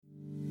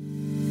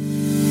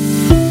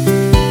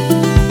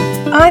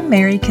I'm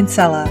Mary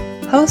Kinsella,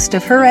 host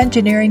of Her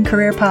Engineering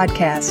Career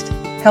Podcast,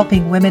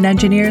 helping women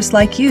engineers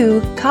like you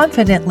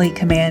confidently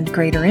command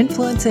greater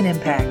influence and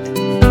impact.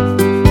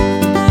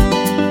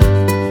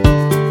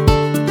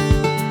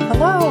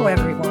 Hello,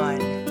 everyone.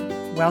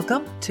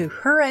 Welcome to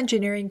Her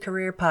Engineering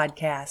Career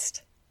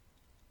Podcast.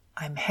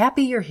 I'm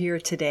happy you're here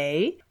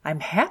today.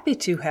 I'm happy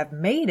to have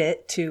made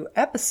it to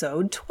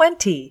episode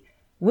 20.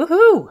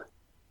 Woohoo!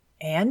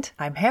 And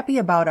I'm happy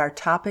about our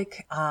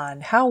topic on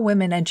how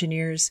women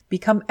engineers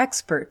become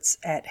experts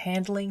at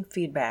handling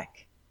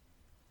feedback.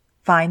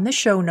 Find the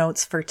show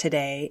notes for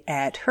today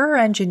at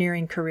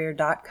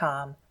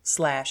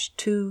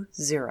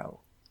herengineeringcareer.com/20.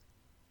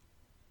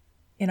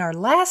 In our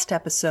last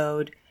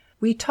episode,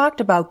 we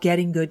talked about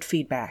getting good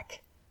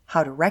feedback,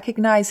 how to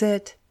recognize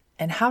it,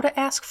 and how to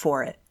ask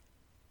for it.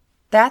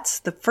 That's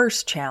the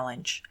first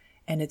challenge,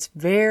 and it's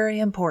very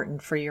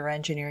important for your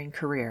engineering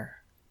career.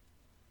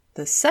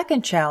 The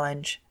second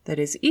challenge that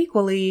is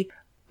equally,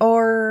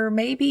 or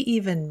maybe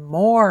even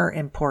more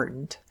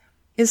important,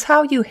 is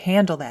how you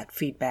handle that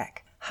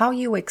feedback, how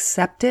you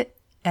accept it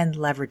and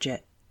leverage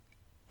it.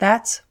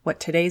 That's what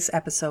today's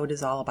episode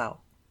is all about.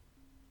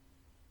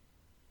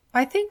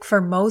 I think for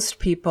most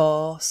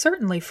people,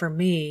 certainly for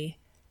me,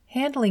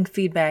 handling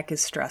feedback is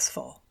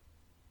stressful.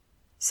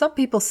 Some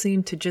people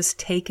seem to just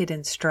take it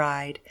in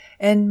stride,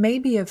 and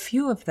maybe a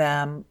few of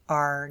them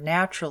are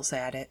naturals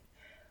at it.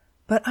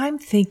 But I'm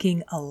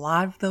thinking a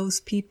lot of those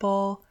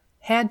people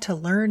had to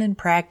learn and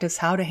practice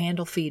how to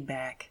handle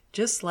feedback,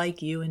 just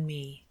like you and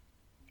me.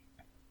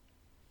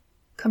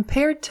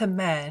 Compared to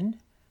men,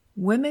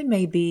 women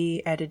may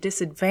be at a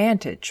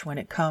disadvantage when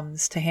it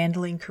comes to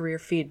handling career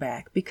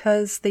feedback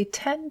because they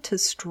tend to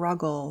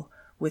struggle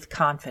with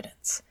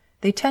confidence.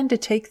 They tend to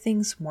take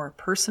things more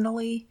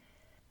personally,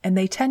 and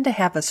they tend to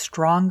have a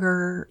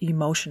stronger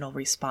emotional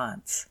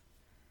response.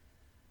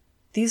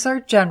 These are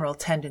general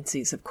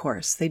tendencies, of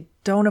course. They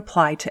don't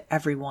apply to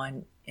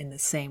everyone in the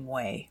same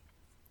way.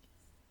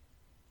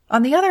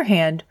 On the other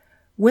hand,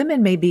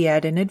 women may be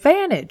at an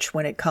advantage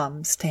when it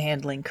comes to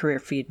handling career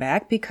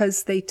feedback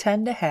because they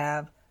tend to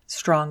have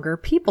stronger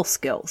people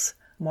skills,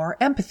 more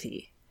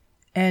empathy,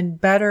 and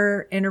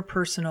better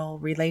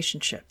interpersonal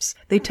relationships.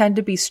 They tend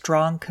to be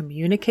strong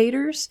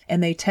communicators,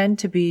 and they tend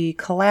to be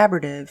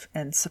collaborative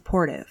and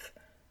supportive.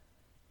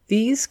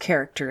 These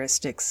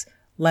characteristics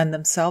lend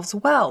themselves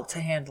well to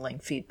handling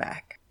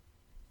feedback.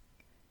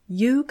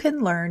 You can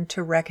learn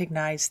to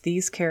recognize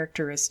these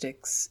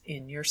characteristics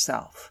in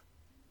yourself.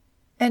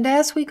 And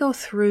as we go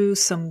through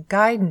some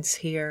guidance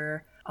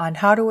here on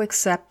how to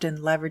accept and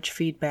leverage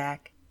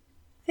feedback,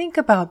 think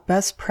about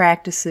best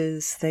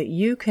practices that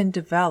you can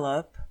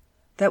develop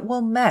that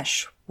will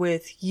mesh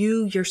with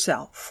you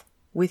yourself,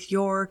 with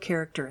your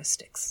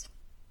characteristics.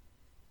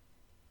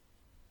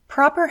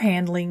 Proper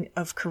handling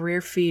of career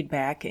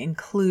feedback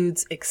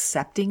includes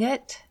accepting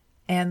it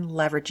and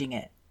leveraging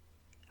it.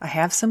 I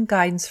have some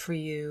guidance for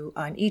you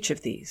on each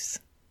of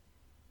these.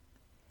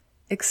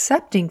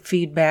 Accepting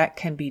feedback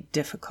can be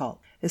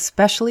difficult,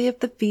 especially if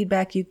the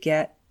feedback you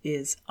get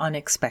is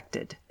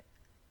unexpected.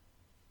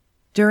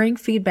 During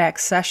feedback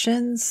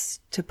sessions,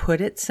 to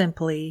put it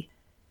simply,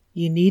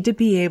 you need to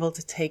be able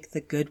to take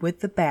the good with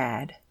the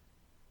bad,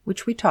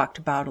 which we talked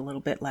about a little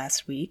bit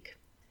last week,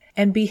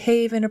 and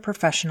behave in a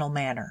professional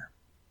manner.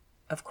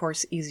 Of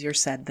course, easier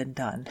said than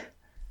done.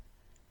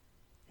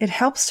 It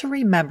helps to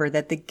remember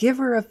that the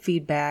giver of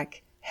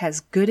feedback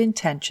has good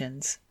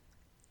intentions,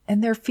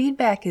 and their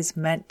feedback is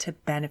meant to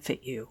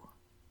benefit you.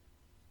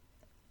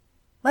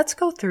 Let's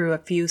go through a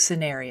few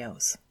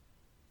scenarios.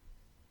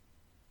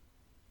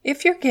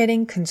 If you're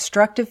getting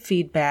constructive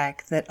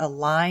feedback that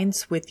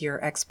aligns with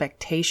your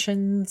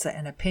expectations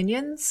and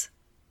opinions,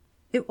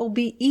 it will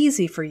be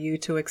easy for you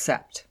to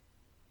accept.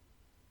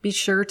 Be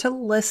sure to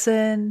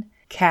listen,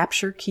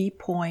 capture key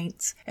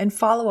points, and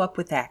follow up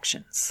with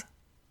actions.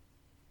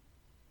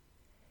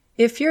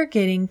 If you're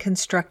getting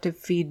constructive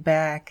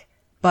feedback,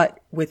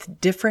 but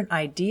with different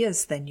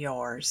ideas than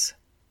yours,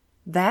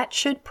 that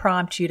should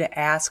prompt you to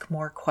ask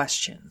more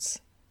questions.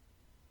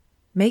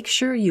 Make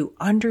sure you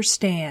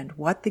understand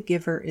what the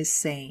giver is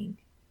saying,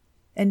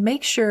 and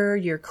make sure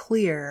you're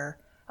clear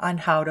on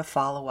how to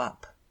follow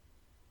up.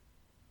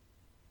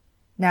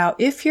 Now,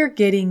 if you're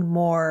getting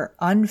more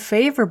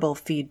unfavorable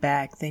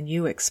feedback than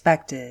you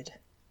expected,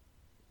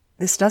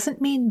 this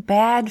doesn't mean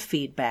bad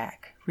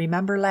feedback.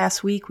 Remember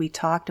last week we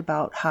talked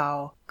about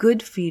how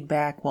good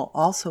feedback will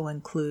also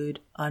include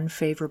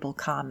unfavorable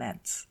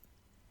comments.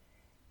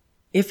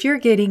 If you're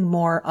getting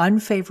more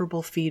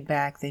unfavorable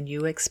feedback than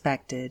you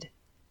expected,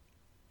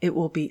 it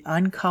will be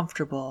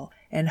uncomfortable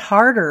and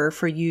harder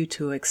for you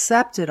to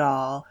accept it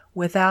all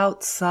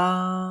without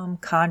some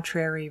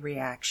contrary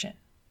reaction.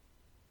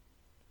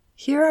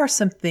 Here are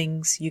some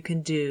things you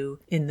can do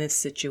in this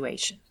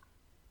situation.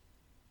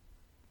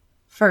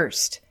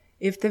 First,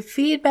 if the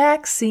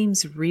feedback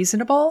seems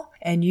reasonable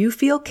and you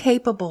feel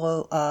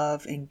capable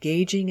of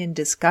engaging in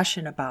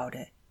discussion about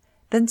it,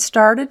 then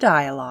start a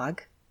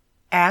dialogue,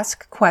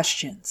 ask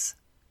questions,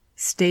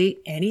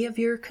 state any of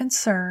your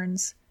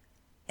concerns,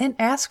 and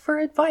ask for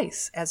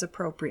advice as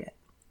appropriate.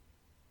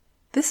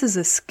 This is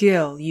a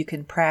skill you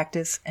can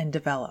practice and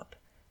develop.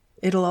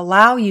 It'll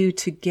allow you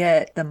to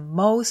get the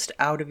most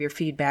out of your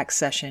feedback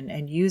session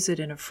and use it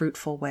in a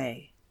fruitful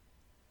way.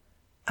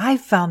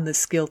 I've found this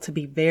skill to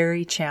be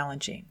very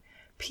challenging.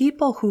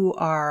 People who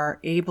are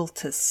able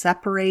to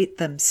separate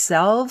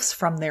themselves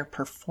from their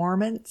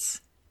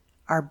performance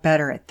are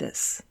better at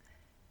this.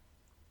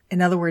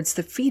 In other words,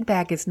 the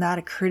feedback is not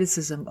a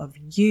criticism of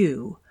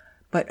you,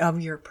 but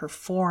of your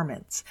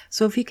performance.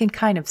 So if you can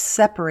kind of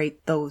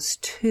separate those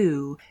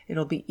two,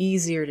 it'll be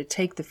easier to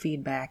take the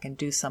feedback and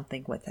do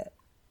something with it.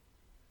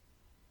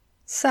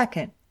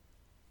 Second,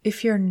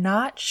 if you're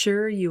not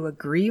sure you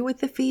agree with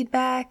the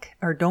feedback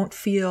or don't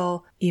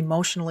feel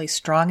emotionally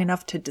strong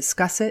enough to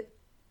discuss it,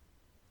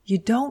 you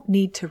don't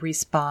need to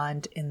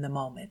respond in the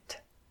moment.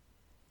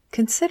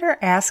 Consider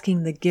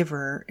asking the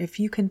giver if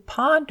you can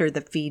ponder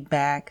the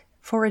feedback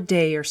for a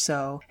day or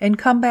so and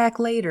come back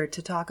later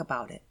to talk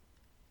about it.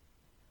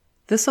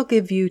 This will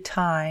give you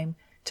time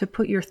to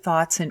put your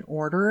thoughts in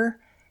order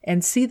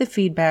and see the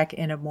feedback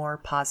in a more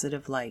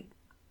positive light.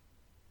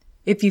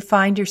 If you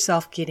find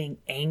yourself getting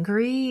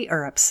angry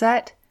or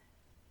upset,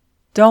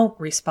 don't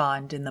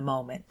respond in the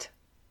moment.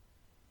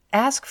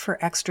 Ask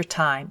for extra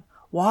time.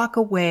 Walk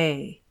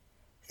away.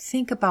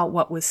 Think about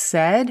what was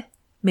said.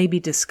 Maybe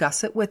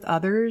discuss it with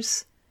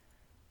others.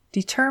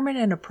 Determine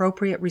an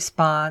appropriate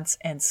response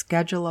and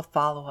schedule a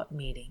follow-up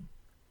meeting.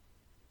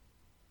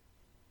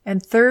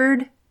 And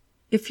third,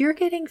 if you're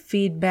getting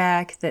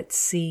feedback that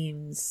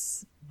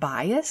seems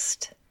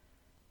biased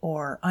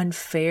or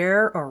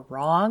unfair or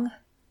wrong,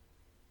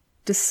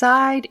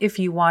 decide if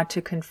you want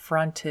to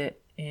confront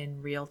it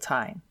in real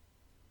time.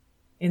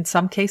 In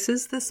some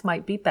cases, this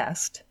might be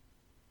best,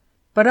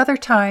 but other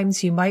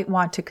times you might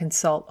want to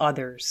consult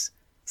others,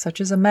 such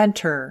as a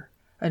mentor,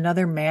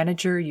 another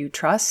manager you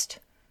trust,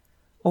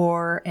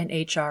 or an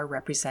HR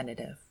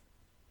representative.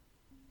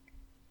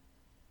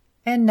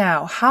 And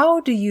now,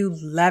 how do you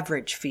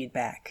leverage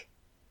feedback?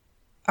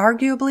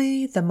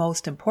 Arguably, the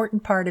most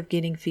important part of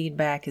getting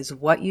feedback is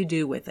what you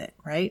do with it,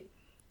 right?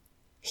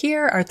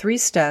 Here are 3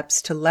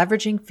 steps to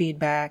leveraging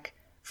feedback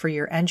for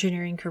your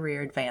engineering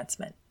career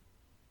advancement.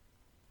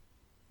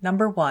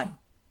 Number 1,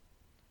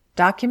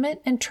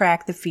 document and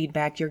track the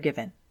feedback you're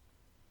given.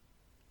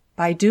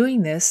 By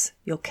doing this,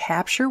 you'll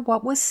capture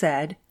what was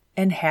said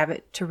and have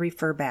it to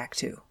refer back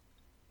to.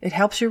 It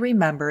helps you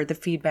remember the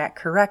feedback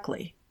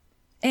correctly,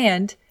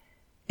 and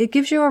it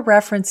gives you a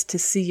reference to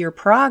see your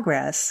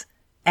progress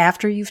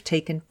after you've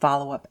taken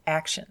follow-up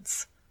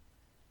actions.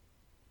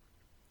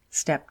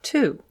 Step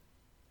 2,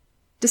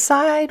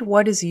 decide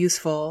what is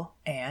useful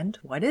and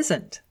what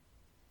isn't.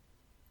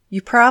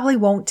 You probably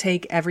won't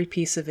take every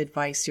piece of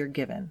advice you're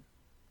given,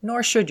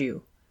 nor should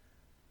you.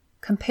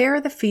 Compare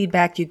the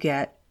feedback you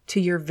get to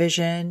your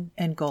vision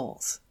and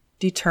goals.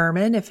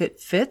 Determine if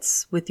it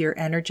fits with your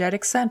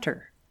energetic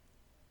center.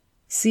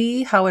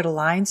 See how it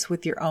aligns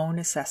with your own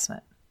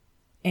assessment.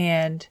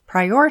 And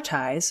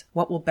prioritize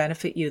what will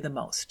benefit you the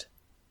most.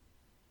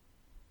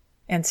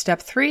 And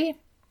step 3,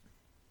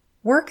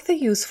 work the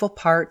useful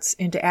parts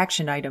into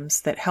action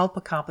items that help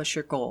accomplish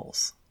your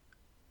goals.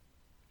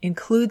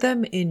 Include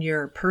them in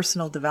your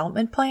personal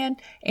development plan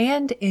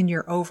and in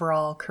your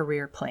overall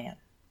career plan.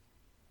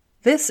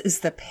 This is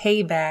the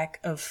payback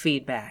of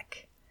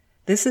feedback.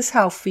 This is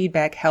how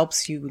feedback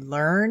helps you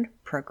learn,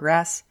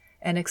 progress,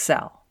 and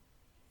excel.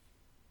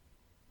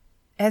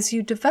 As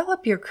you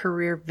develop your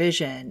career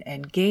vision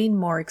and gain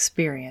more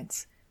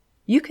experience,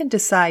 you can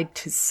decide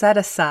to set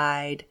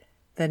aside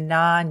the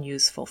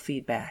non-useful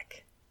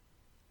feedback.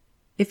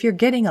 If you're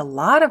getting a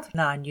lot of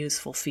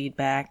non-useful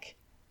feedback,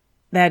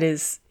 that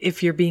is,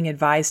 if you're being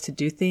advised to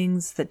do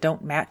things that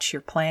don't match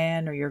your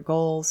plan or your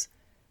goals,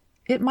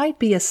 it might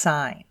be a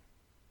sign.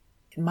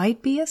 It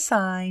might be a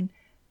sign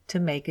to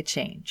make a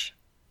change.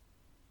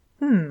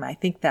 I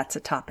think that's a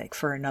topic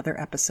for another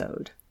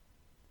episode.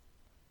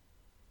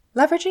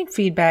 Leveraging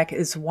feedback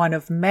is one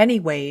of many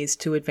ways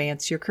to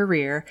advance your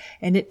career,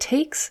 and it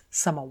takes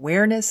some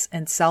awareness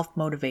and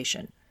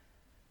self-motivation.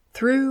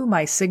 Through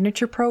my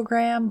signature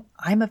program,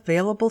 I'm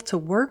available to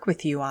work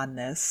with you on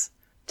this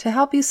to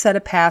help you set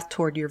a path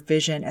toward your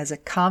vision as a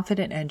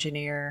confident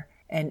engineer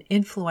and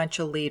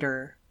influential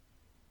leader.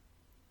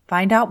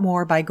 Find out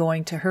more by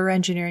going to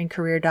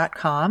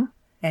herengineeringcareer.com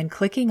and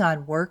clicking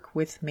on Work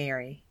with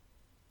Mary.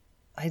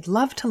 I'd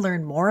love to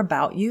learn more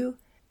about you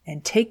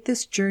and take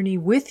this journey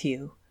with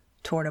you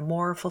toward a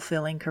more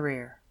fulfilling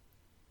career.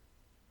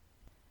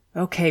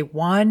 Okay,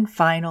 one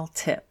final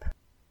tip.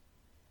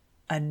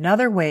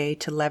 Another way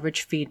to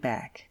leverage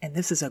feedback, and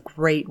this is a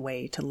great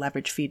way to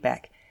leverage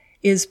feedback,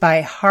 is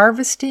by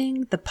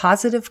harvesting the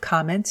positive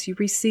comments you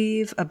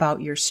receive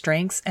about your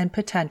strengths and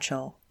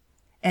potential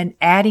and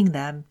adding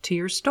them to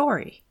your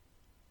story.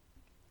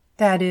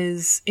 That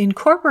is,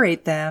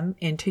 incorporate them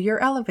into your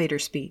elevator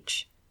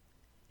speech,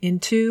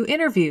 into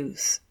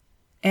interviews,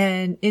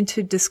 and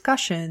into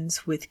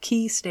discussions with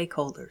key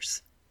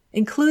stakeholders.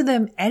 Include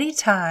them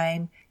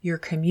anytime you're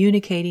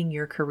communicating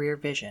your career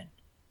vision.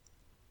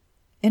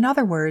 In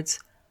other words,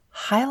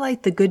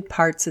 highlight the good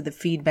parts of the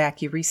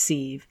feedback you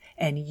receive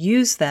and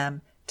use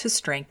them to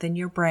strengthen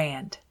your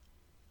brand.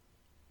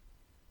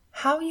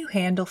 How you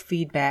handle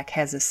feedback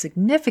has a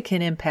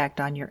significant impact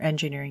on your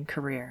engineering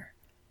career.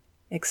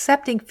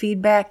 Accepting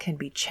feedback can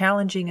be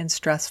challenging and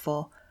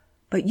stressful,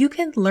 but you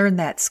can learn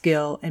that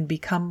skill and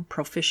become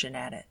proficient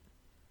at it.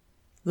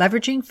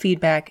 Leveraging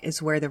feedback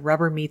is where the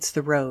rubber meets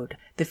the road.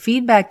 The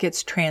feedback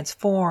gets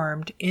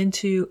transformed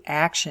into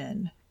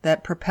action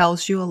that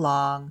propels you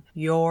along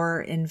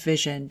your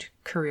envisioned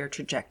career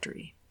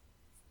trajectory.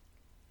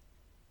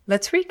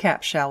 Let's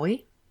recap, shall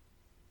we?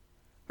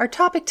 Our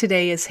topic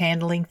today is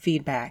handling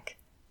feedback.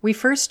 We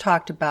first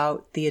talked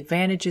about the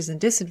advantages and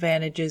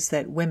disadvantages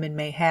that women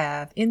may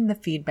have in the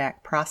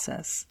feedback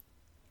process.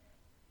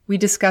 We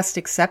discussed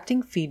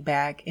accepting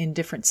feedback in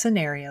different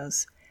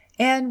scenarios,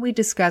 and we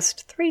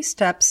discussed 3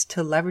 steps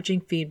to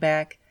leveraging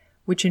feedback,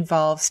 which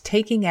involves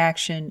taking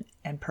action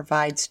and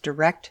provides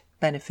direct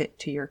benefit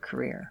to your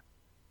career.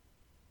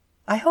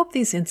 I hope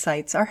these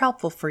insights are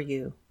helpful for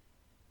you.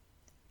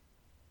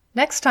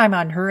 Next time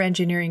on Her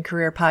Engineering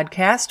Career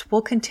Podcast,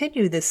 we'll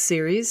continue this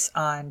series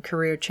on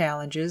career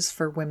challenges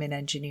for women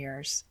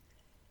engineers.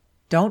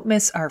 Don't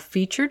miss our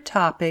featured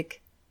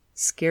topic,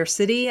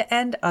 Scarcity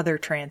and Other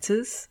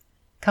Trances,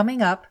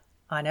 coming up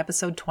on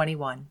episode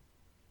 21.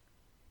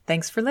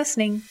 Thanks for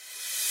listening.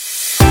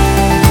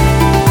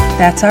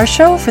 That's our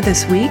show for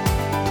this week.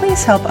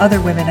 Please help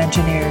other women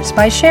engineers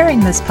by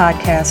sharing this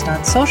podcast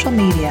on social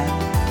media,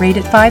 rate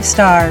it 5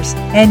 stars,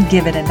 and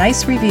give it a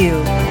nice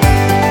review.